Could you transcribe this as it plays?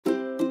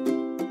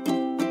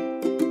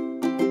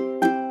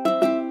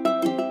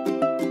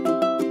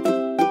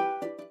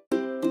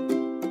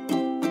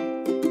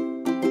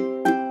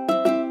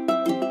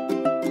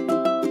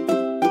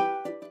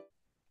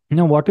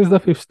Now, what is the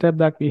fifth step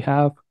that we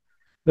have?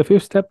 The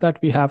fifth step that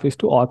we have is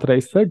to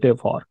authorize the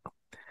dev org.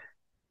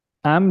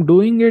 I'm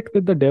doing it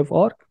with the dev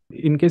org.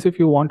 In case if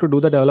you want to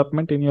do the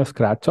development in your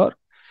Scratch org,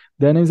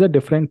 then is a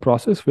different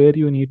process where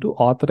you need to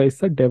authorize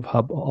the dev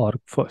hub org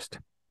first.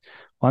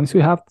 Once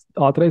you have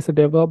authorized the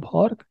dev hub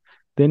org,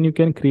 then you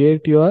can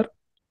create your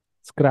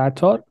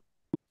Scratch org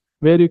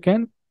where you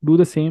can do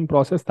the same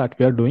process that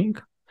we are doing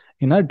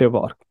in a dev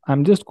org.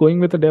 I'm just going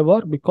with the dev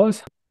org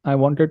because I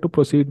wanted to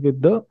proceed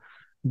with the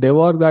dev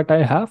org that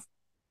I have,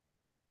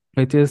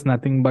 which is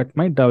nothing but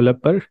my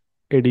developer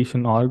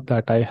edition org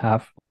that I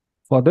have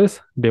for this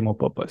demo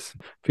purpose.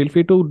 Feel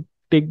free to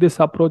take this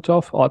approach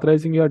of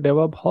authorizing your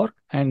DevOps org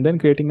and then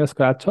creating a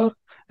Scratch org,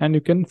 and you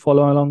can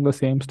follow along the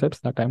same steps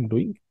that I'm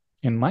doing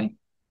in my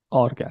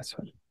org as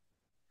well.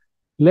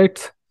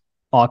 Let's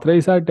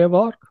authorize our dev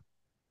org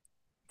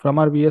from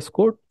our VS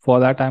Code. For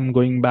that, I'm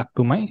going back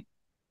to my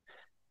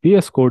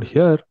VS Code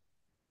here.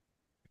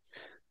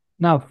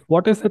 Now,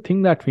 what is the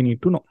thing that we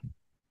need to know?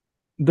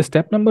 The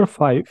step number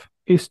 5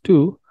 is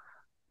to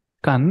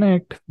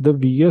connect the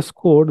VS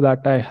Code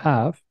that I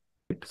have,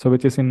 so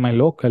which is in my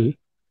local,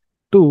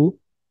 to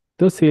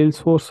the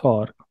Salesforce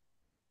org,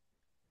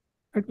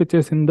 right, which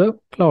is in the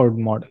cloud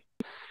model.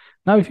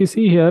 Now, if you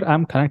see here,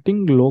 I'm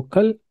connecting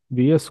local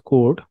VS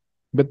Code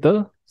with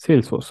the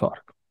Salesforce org.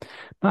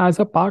 Now, as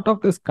a part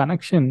of this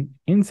connection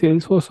in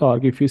Salesforce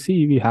org, if you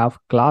see, we have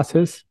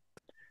classes,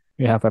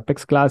 we have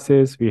Apex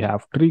classes, we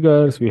have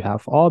triggers, we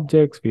have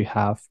objects, we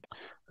have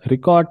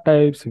record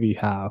types, we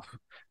have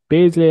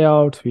page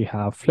layouts, we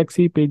have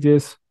flexi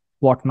pages,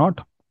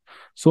 whatnot.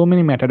 So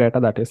many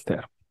metadata that is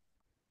there.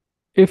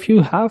 If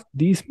you have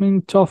these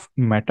much of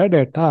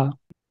metadata,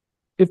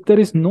 if there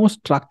is no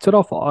structure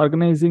of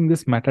organizing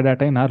this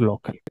metadata in our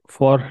local,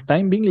 for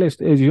time being,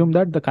 let's assume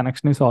that the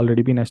connection is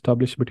already been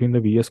established between the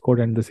VS Code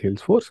and the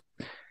Salesforce.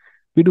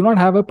 We do not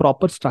have a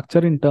proper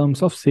structure in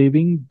terms of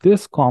saving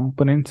this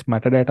components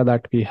metadata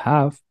that we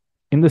have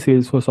in the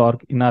Salesforce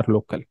org in our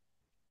local.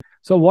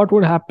 So what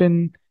would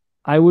happen?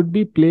 I would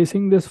be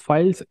placing these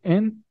files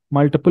in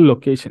multiple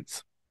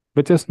locations,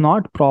 which is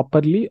not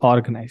properly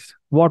organized.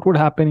 What would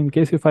happen in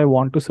case if I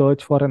want to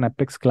search for an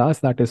Apex class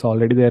that is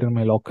already there in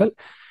my local?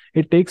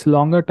 It takes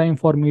longer time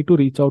for me to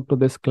reach out to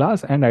this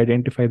class and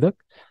identify the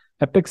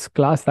Apex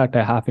class that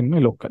I have in my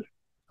local,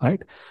 right?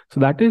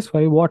 So that is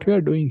why what we are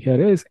doing here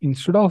is,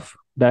 instead of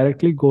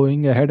directly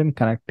going ahead and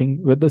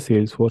connecting with the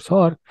Salesforce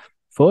org,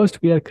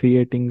 first we are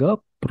creating a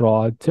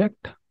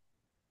project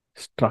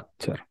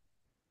structure.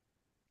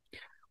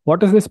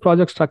 What is this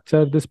project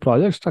structure? This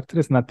project structure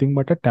is nothing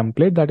but a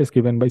template that is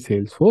given by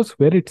Salesforce,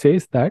 where it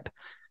says that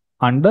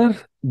under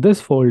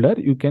this folder,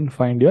 you can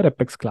find your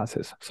Apex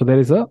classes. So there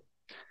is a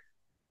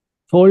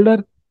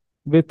folder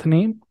with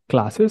name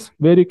classes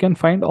where you can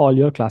find all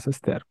your classes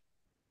there.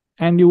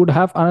 And you would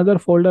have another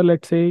folder,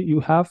 let's say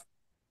you have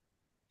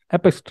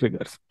Apex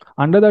triggers.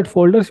 Under that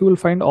folders, you will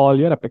find all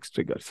your Apex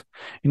triggers.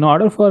 In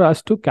order for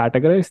us to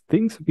categorize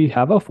things, we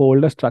have a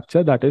folder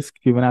structure that is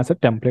given as a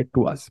template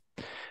to us.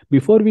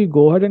 Before we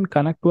go ahead and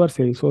connect to our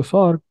Salesforce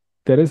org,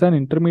 there is an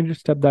intermediate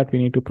step that we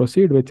need to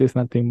proceed, which is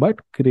nothing but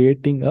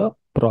creating a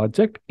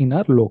project in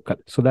our local.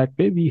 So that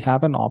way we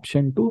have an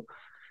option to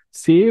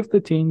save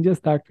the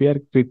changes that we are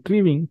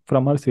retrieving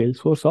from our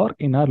Salesforce org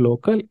in our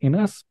local in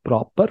a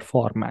proper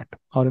format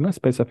or in a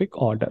specific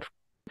order.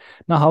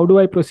 Now, how do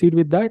I proceed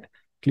with that?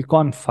 Click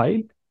on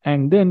File,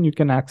 and then you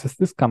can access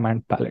this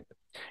command palette.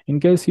 In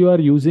case you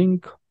are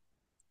using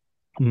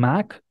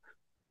Mac,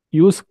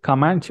 use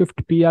Command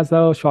Shift P as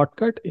a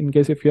shortcut. In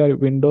case if you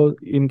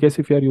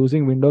are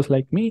using Windows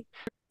like me,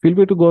 feel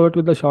free to go out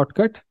with the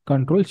shortcut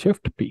Control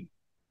Shift P.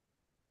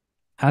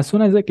 As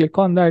soon as I click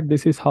on that,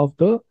 this is how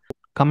the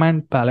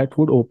command palette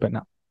would open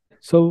up.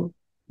 So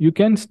you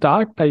can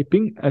start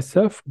typing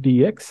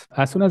SFDX.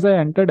 As soon as I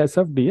entered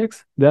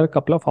SFDX, there are a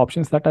couple of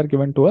options that are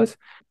given to us.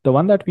 The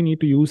one that we need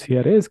to use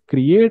here is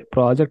create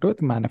project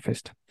with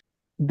manifest.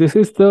 This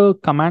is the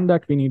command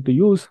that we need to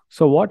use.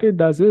 So what it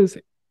does is,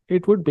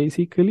 it would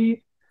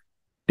basically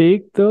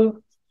take the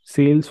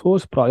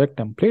Salesforce project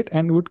template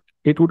and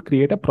it would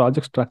create a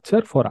project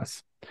structure for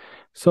us.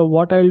 So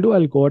what I'll do,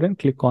 I'll go ahead and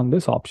click on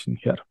this option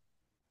here.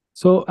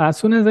 So as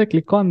soon as I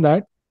click on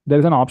that, there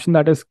is an option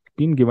that has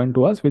been given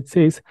to us, which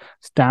says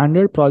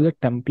standard project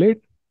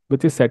template,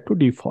 which is set to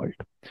default.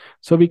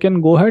 So we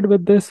can go ahead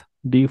with this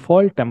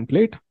default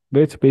template,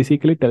 which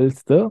basically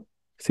tells the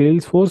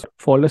Salesforce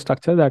folder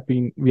structure that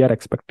we are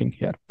expecting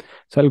here.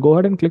 So I'll go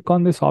ahead and click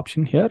on this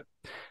option here.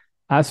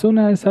 As soon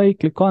as I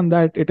click on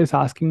that, it is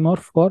asking more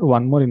for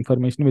one more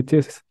information, which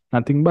is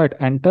nothing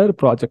but enter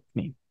project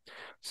name.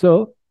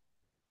 So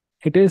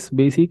it is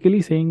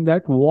basically saying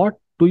that what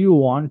do you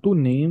want to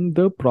name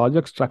the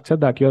project structure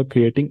that you're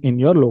creating in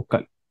your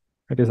local?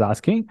 It is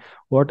asking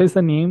what is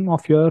the name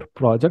of your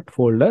project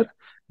folder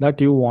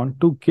that you want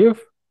to give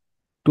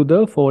to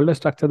the folder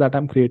structure that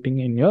I'm creating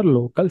in your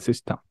local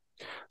system.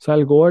 So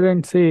I'll go ahead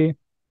and say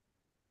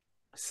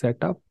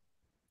setup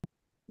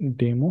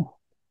demo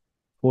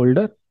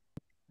folder,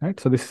 right?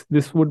 So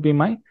this would be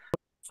my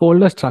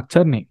folder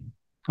structure name.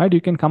 Right?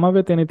 You can come up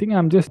with anything.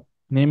 I'm just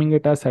naming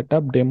it as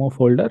setup demo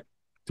folder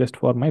just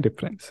for my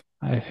reference.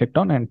 I hit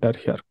on enter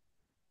here.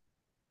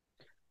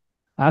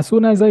 As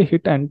soon as I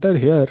hit enter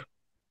here,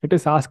 it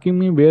is asking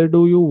me where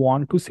do you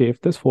want to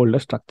save this folder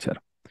structure.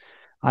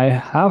 I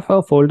have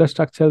a folder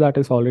structure that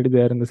is already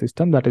there in the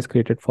system that is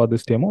created for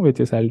this demo, which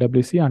is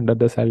LWC. Under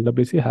this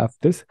LWC, have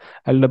this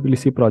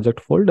LWC project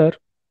folder.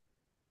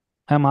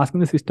 I'm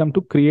asking the system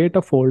to create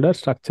a folder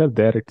structure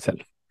there itself.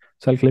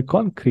 So I'll click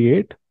on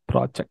create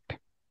project.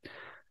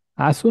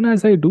 As soon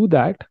as I do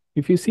that,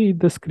 if you see,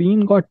 the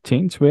screen got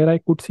changed where I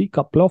could see a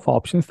couple of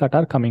options that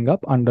are coming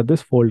up under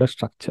this folder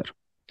structure.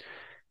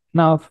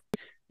 Now,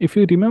 if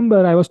you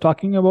remember, I was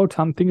talking about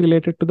something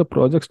related to the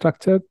project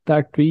structure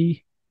that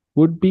we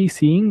would be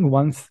seeing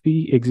once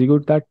we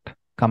execute that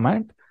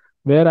command,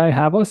 where I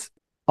have a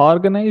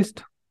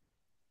organized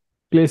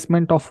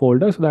placement of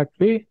folders. So that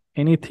way,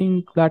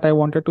 anything that I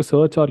wanted to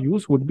search or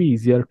use would be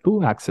easier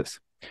to access.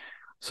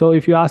 So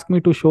if you ask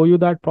me to show you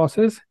that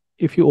process,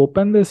 if you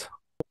open this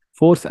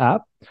Force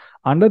app,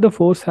 under the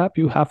Force app,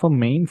 you have a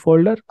main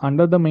folder.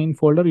 Under the main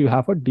folder, you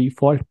have a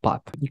default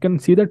path. You can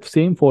see that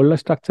same folder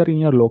structure in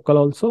your local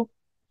also.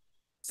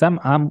 So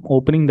I'm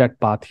opening that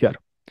path here.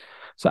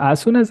 So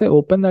as soon as I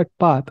open that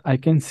path, I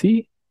can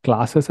see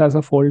classes as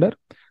a folder.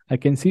 I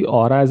can see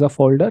Aura as a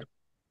folder.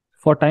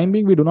 For time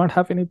being, we do not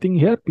have anything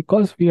here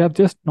because we have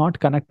just not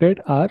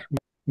connected our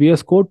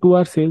VS Code to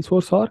our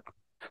Salesforce org.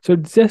 So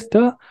it's just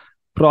a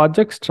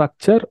project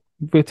structure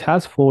which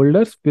has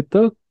folders with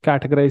the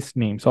categorized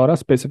names or a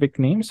specific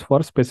names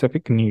for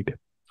specific need.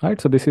 Right?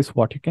 So this is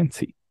what you can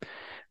see.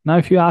 Now,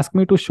 if you ask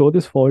me to show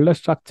this folder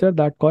structure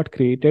that got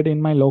created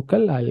in my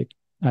local,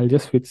 I'll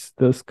just switch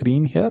the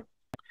screen here.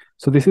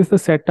 So this is the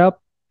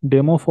setup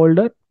demo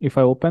folder. If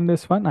I open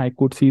this one, I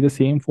could see the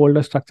same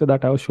folder structure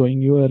that I was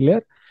showing you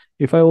earlier.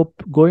 If I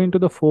go into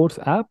the Force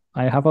app,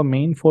 I have a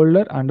main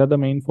folder. Under the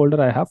main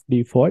folder, I have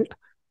default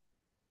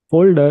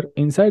folder.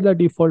 Inside the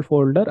default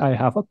folder, I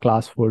have a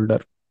class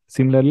folder.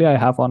 Similarly, I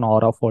have an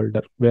Aura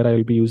folder where I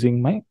will be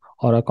using my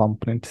Aura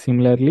component.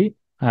 Similarly,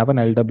 I have an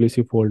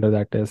LWC folder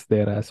that is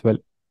there as well.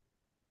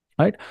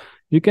 Right?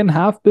 You can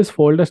have this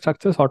folder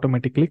structures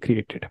automatically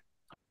created.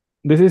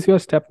 This is your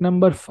step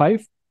number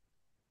 5,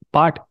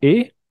 part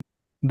A.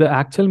 The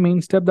actual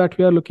main step that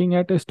we are looking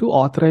at is to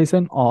authorize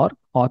an org,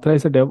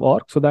 authorize a dev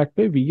org, so that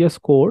way VS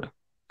Code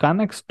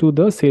connects to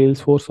the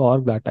Salesforce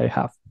org that I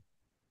have.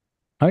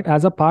 Right?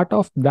 As a part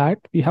of that,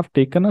 we have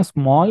taken a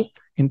small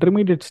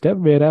intermediate step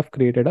where I've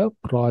created a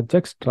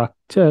project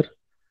structure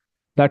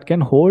that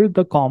can hold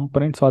the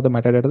components or the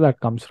metadata that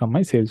comes from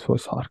my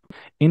Salesforce org.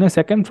 In a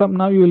second from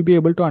now, you will be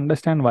able to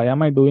understand why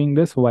am I doing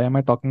this, why am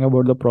I talking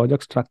about the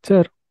project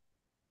structure.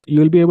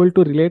 You will be able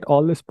to relate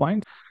all these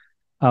points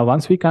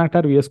once we connect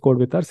our VS Code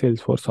with our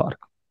Salesforce org.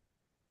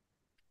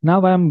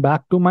 Now I am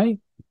back to my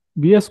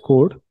VS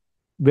Code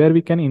where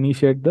we can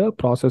initiate the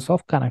process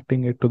of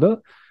connecting it to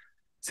the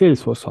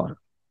Salesforce org.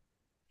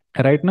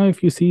 Right now,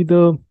 if you see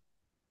the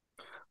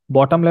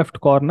bottom left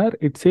corner,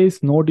 it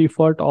says no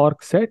default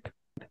org set.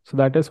 So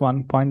that is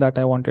one point that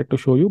I wanted to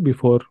show you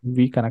before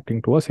we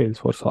connecting to a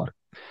Salesforce org.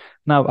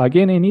 Now,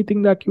 again,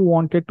 anything that you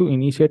wanted to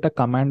initiate a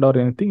command or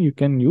anything, you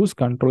can use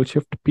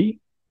Ctrl+Shift+P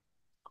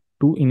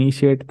to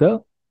initiate the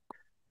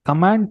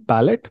command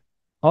palette,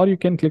 or you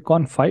can click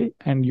on File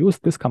and use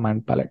this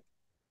command palette.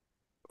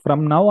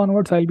 From now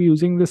onwards, I'll be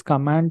using this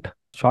command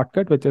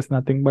shortcut, which is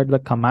nothing but the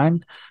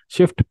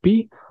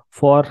Command-Shift+P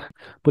for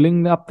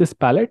pulling up this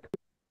palette.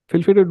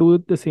 Feel free to do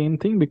the same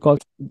thing because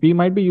we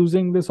might be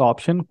using this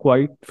option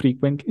quite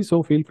frequently.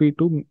 So feel free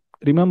to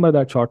remember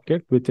that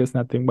shortcut, which is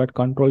nothing but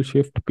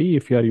Ctrl+Shift+P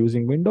if you are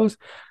using Windows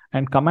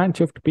and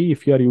Command-Shift+P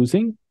if you are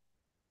using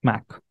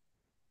Mac.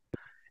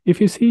 If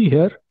you see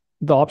here,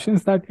 the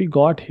options that we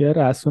got here,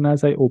 as soon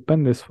as I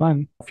open this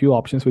one, a few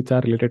options which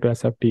are related to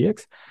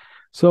SFDX.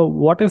 So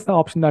what is the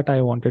option that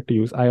I wanted to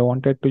use? I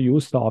wanted to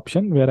use the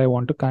option where I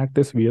want to connect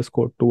this VS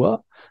Code to a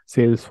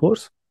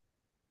Salesforce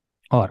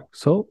org.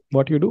 So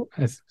what you do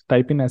is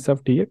type in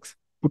SFDX,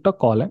 put a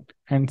colon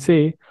and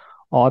say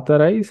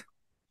authorize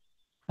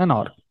an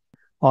org.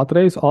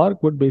 Authorize org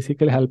would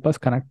basically help us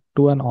connect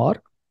to an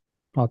org.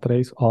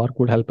 Authorize org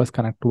would help us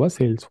connect to a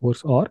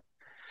Salesforce org.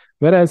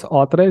 Whereas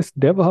authorize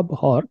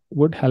DevHub org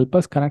would help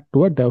us connect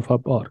to a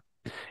DevHub org.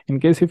 In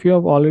case if you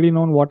have already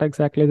known what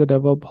exactly is a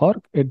DevHub org,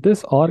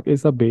 this org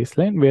is a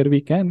baseline where we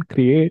can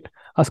create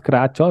a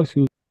scratch org.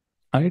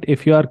 Right?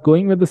 If you are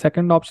going with the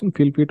second option,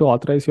 feel free to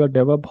authorize your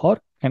DevHub org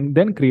and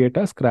then create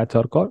a scratch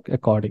org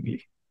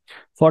accordingly.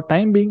 For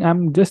time being,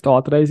 I'm just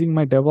authorizing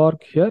my dev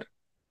org here.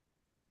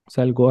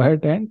 So I'll go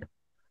ahead and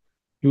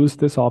use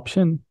this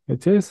option,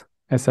 which is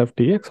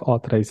SFDX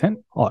authorize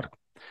an org.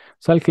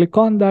 So I'll click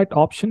on that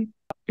option.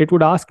 It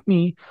would ask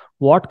me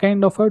what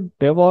kind of a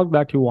dev org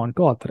that you want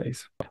to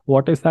authorize.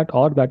 What is that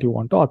org that you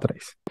want to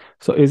authorize?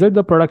 So is it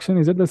the production,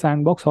 is it the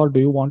sandbox, or do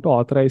you want to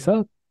authorize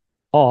a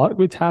org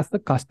which has the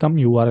custom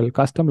URL,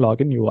 custom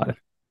login URL?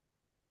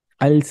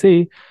 I'll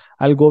say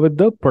I'll go with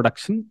the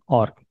production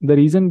org. The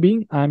reason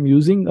being I'm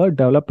using a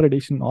developer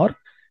edition org,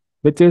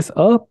 which is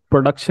a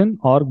production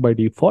org by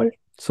default.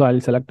 So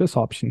I'll select this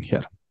option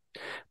here.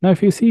 Now,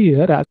 if you see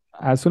here,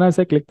 as soon as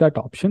I click that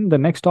option, the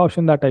next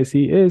option that I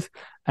see is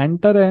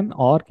enter an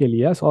org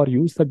alias or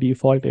use the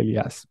default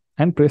alias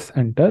and press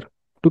enter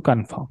to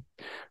confirm.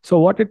 So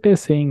what it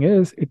is saying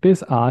is it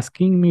is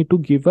asking me to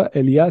give a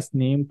alias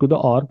name to the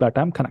org that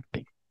I'm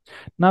connecting.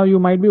 Now you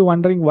might be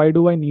wondering, why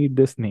do I need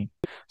this name?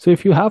 So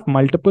if you have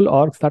multiple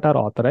orgs that are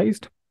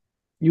authorized,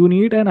 you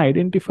need an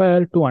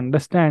identifier to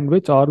understand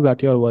which org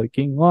that you're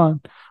working on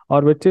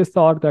or which is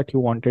the org that you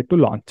wanted to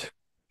launch.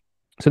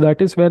 So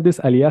that is where this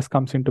alias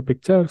comes into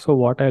picture. So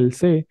what I'll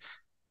say,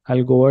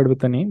 I'll go ahead with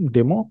the name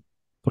demo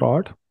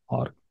prod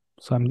org.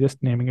 So I'm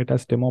just naming it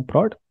as demo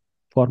prod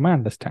for my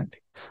understanding.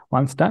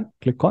 Once done,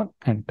 click on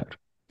enter.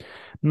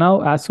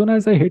 Now, as soon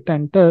as I hit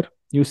enter,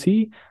 you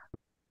see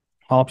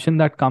option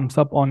that comes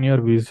up on your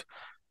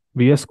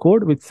VS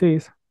Code, which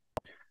says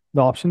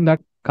the option that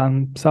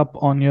comes up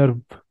on your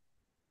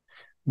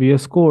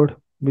VS Code,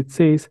 which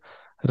says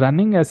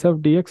running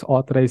SFDX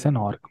authorize an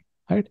org,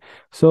 right?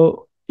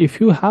 So if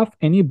you have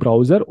any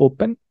browser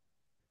open,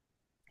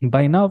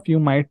 by now you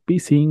might be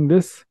seeing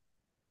this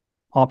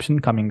option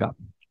coming up,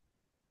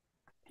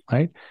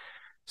 right?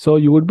 So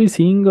you would be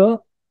seeing a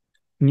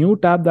new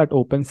tab that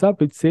opens up,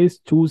 which says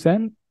choose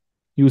an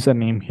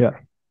username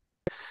here.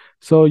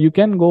 So you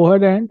can go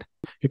ahead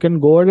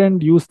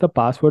and use the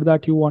password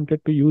that you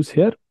wanted to use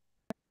here.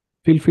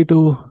 Feel free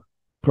to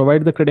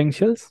provide the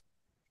credentials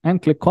and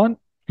click on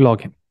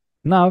login.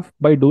 Now,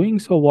 by doing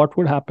so, what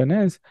would happen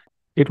is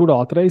it would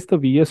authorize the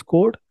VS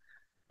Code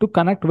to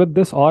connect with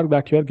this org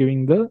that you are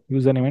giving the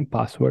username and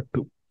password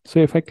to. So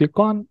if I click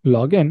on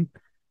login,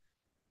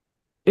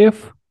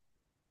 if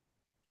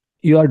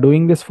you are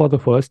doing this for the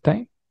first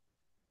time,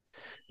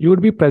 you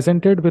would be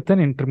presented with an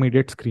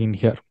intermediate screen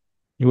here.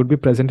 You would be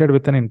presented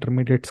with an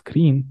intermediate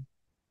screen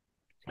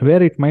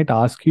where it might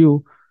ask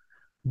you,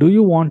 do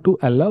you want to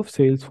allow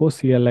Salesforce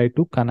CLI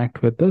to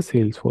connect with the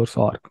Salesforce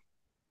org?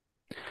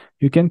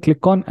 You can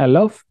click on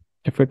allow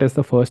if it is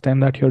the first time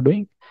that you're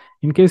doing.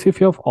 In case if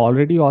you have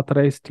already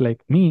authorized,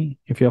 like me,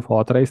 if you have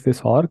authorized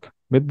this org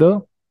with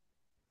the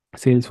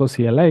Salesforce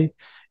CLI,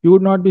 you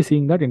would not be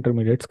seeing that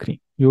intermediate screen.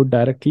 You would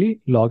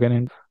directly log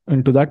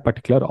into that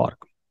particular org.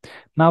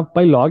 Now,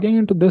 by logging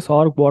into this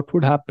org, what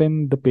would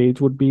happen? The page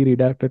would be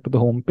redirected to the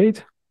home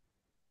page.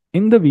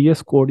 In the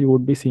VS Code, you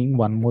would be seeing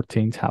one more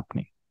change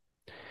happening.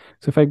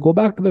 So if I go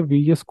back to the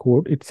VS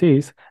Code, it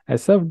says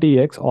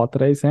SFDX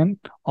authorize an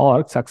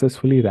org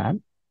successfully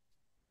ran.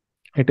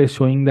 It is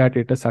showing that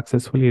it is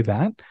successfully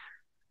ran.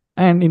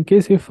 And in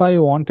case if I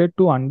wanted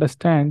to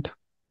understand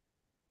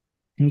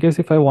what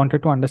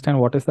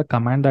is the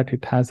command that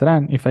it has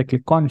ran, if I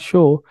click on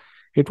show,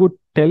 it would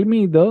tell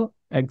me the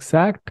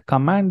exact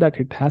command that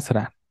it has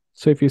ran.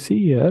 So if you see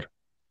here,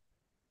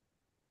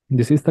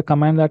 this is the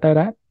command that I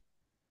ran,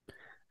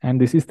 and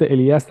this is the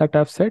alias that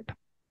I've set.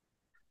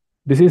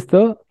 This is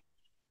the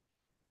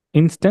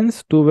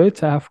instance to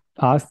which I have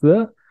asked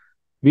the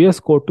VS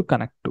Code to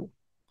connect to,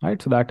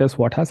 right? So that is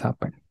what has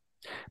happened.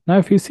 Now,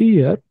 if you see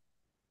here,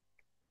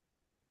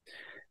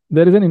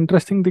 there is an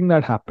interesting thing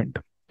that happened.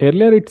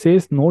 Earlier, it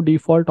says no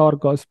default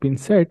org has been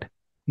set.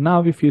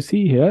 Now, if you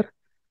see here,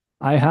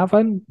 I have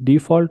a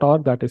default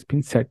org that has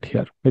been set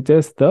here, which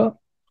is the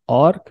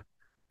org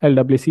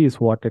LWC is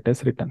what it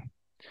is written.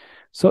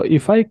 So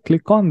if I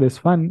click on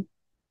this one,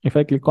 if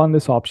I click on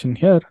this option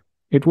here,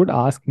 it would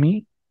ask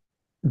me,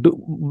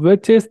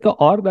 which is the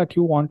org that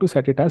you want to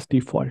set it as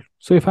default.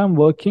 So if I'm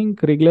working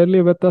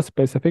regularly with a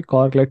specific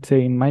org, let's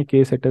say in my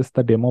case, it is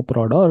the demo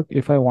prod org.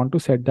 If I want to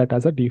set that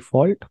as a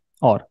default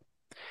org,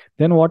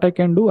 then what I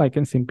can do, I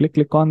can simply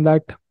click on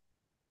that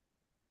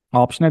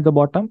option at the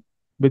bottom,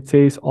 which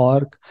says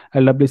org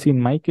LWC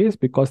in my case,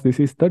 because this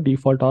is the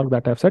default org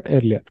that I've set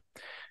earlier.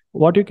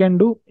 What you can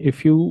do,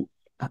 if you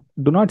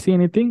do not see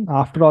anything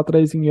after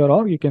authorizing your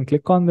org, you can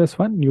click on this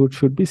one. You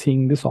should be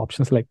seeing these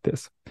options like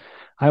this.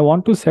 I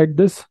want to set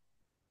this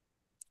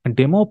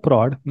demo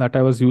prod that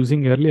I was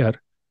using earlier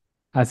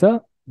as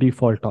a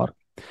default org.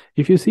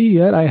 If you see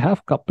here, I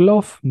have couple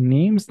of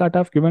names that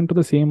I've given to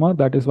the same org.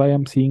 That is why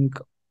I'm seeing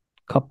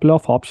couple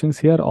of options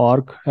here: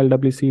 org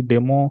LWC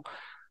demo,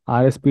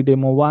 RSP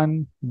demo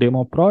 1,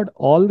 demo prod.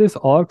 All these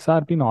orgs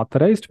are being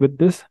authorized with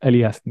this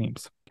alias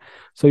names.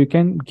 So you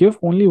can give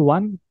only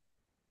one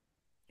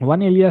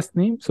alias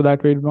name so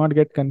that we do not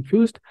get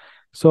confused.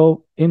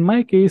 So in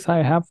my case,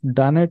 I have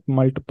done it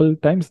multiple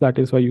times. That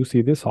is why you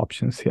see these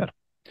options here.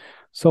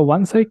 So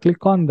once I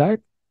click on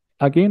that,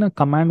 again, a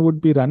command would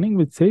be running,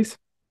 which says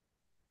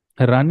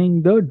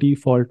running the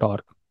default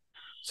org.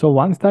 So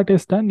once that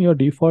is done, your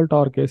default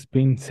org is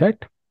being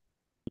set.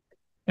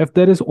 If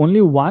there is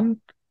only one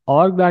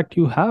org that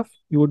you have,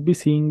 you would be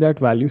seeing that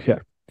value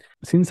here.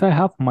 Since I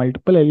have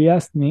multiple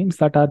alias names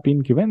that are being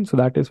given, so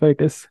that is why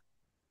it is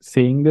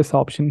saying this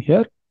option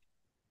here,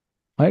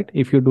 right?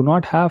 If you do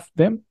not have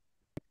them,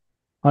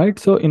 all right.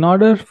 So in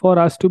order for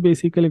us to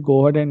basically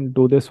go ahead and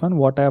do this one,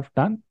 what I have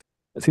done,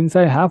 since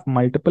I have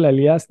multiple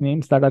alias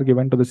names that are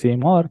given to the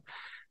same org,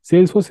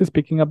 Salesforce is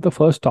picking up the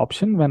first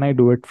option when I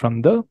do it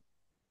from the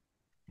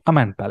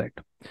command palette.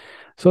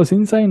 So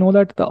since I know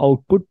that the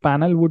output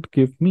panel would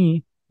give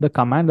me the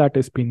command that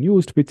is being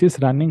used, which is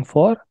running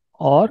for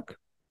org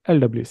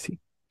LWC.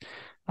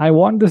 I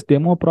want this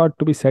demo prod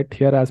to be set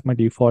here as my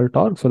default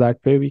org, so that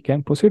way we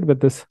can proceed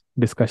with this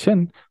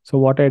discussion. So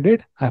what I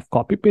did, I've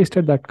copy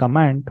pasted that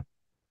command,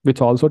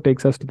 which also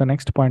takes us to the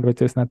next point,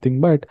 which is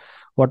nothing but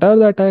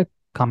whatever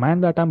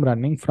command that I'm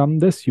running from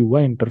this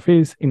UI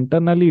interface,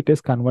 internally it is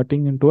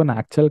converting into an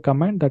actual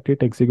command that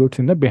it executes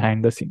in the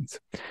behind the scenes.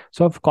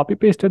 So I've copy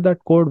pasted that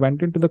code,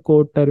 went into the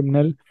code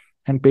terminal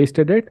and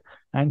pasted it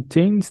and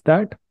changed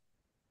that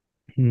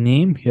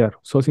name here.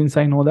 So since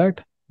I know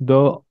that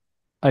the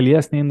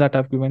alias name that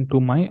I've given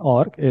to my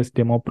org is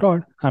demo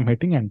prod, I'm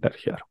hitting enter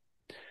here.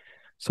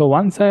 So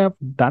once I have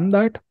done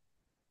that,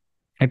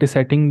 it is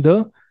setting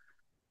the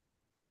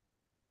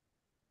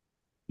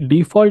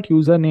default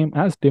username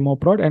as demo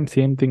prod, and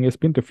same thing has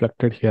been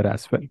reflected here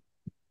as well.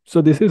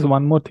 So this is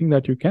one more thing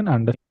that you can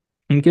understand.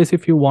 In case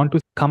if you want to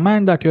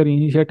command that you're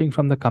initiating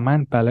from the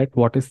command palette,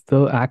 what is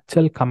the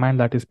actual command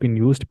that is being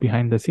used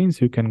behind the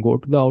scenes, you can go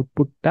to the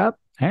output tab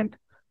and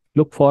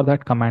look for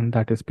that command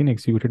that has been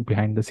executed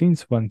behind the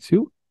scenes once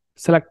you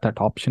select that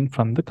option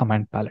from the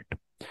command palette.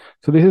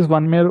 So this is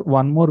one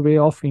more way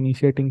of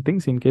initiating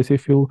things. In case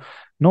if you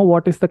know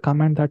what is the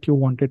command that you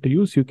wanted to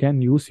use, you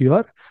can use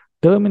your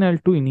terminal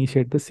to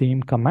initiate the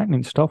same command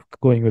instead of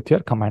going with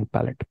your command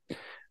palette.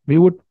 We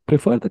would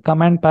prefer the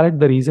command palette.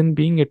 The reason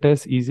being it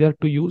is easier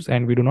to use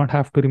and we do not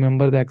have to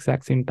remember the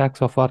exact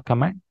syntax of our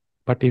command.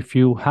 But if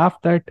you have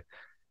that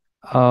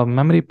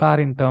memory power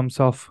in terms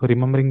of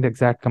remembering the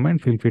exact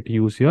command, feel free to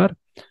use your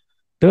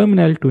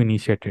terminal to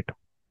initiate it.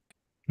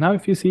 Now,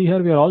 if you see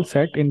here, we are all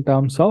set in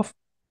terms of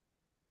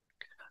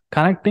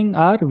connecting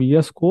our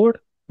VS Code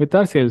with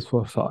our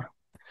Salesforce org.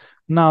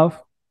 Now,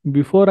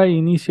 before I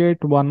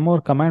initiate one more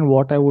command,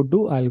 what I would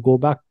do, I'll go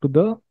back to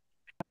the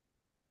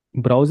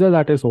browser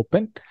that is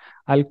open.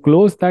 I'll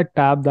close that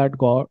tab that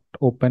got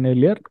open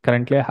earlier.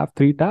 Currently, I have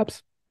 3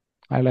 tabs.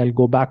 I'll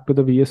go back to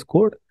the VS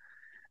Code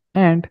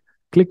and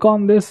click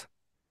on this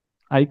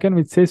icon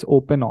which says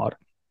open org.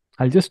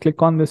 I'll just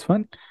click on this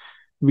one.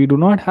 We do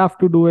not have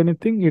to do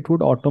anything. It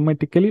would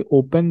automatically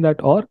open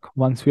that org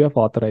once we have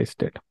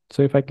authorized it.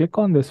 So if I click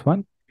on this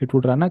one, it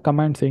would run a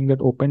command saying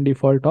that open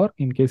default org.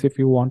 In case if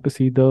you want to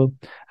see the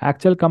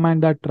actual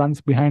command that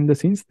runs behind the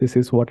scenes, this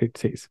is what it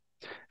says.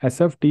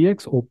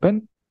 SFDX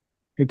open.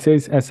 It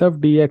says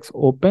SFDX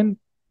open,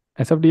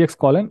 SFDX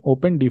colon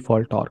open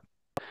default org.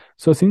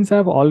 So since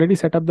I've already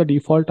set up the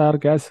default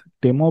org as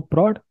demo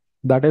prod,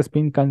 that has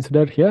been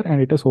considered here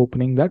and it is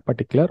opening that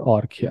particular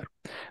org here.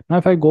 Now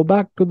if I go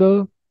back to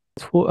the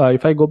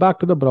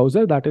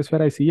browser, that is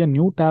where I see a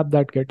new tab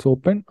that gets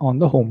opened on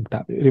the home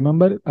tab.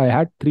 Remember, I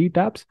had 3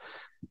 tabs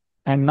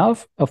and now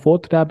a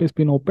 4th tab has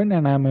been opened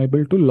and I am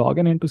able to log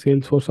in into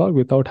Salesforce org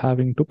without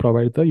having to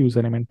provide the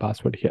username and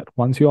password here.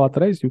 Once you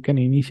authorize, you can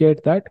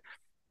initiate that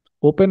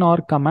open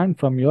org command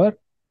from your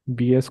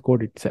VS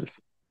Code itself.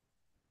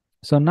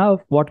 So now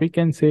what we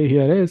can say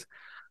here is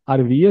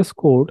our VS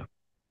Code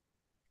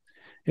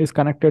is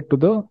connected to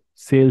the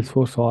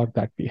Salesforce org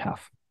that we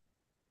have.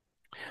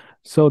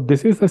 So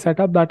this is the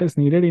setup that is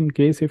needed in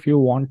case if you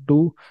want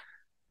to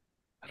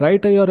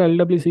write your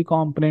LWC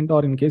component,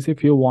 or in case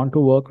if you want to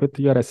work with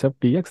your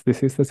SFDX,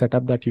 this is the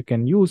setup that you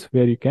can use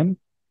where you can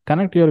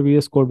connect your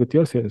VS Code with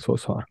your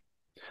Salesforce org.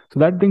 So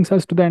that brings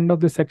us to the end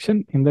of this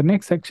section. In the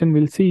next section,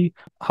 we'll see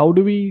how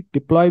do we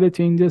deploy the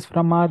changes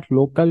from our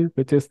local,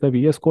 which is the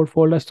VS Code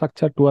folder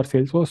structure, to our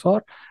Salesforce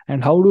org,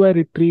 and how do I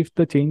retrieve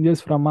the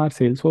changes from our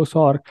Salesforce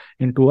org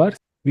into our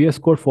VS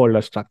Code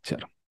folder structure.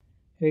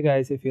 Hey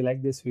guys, if you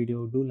like this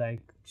video, do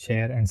like,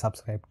 share and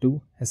subscribe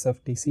to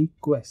SFDC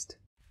Quest.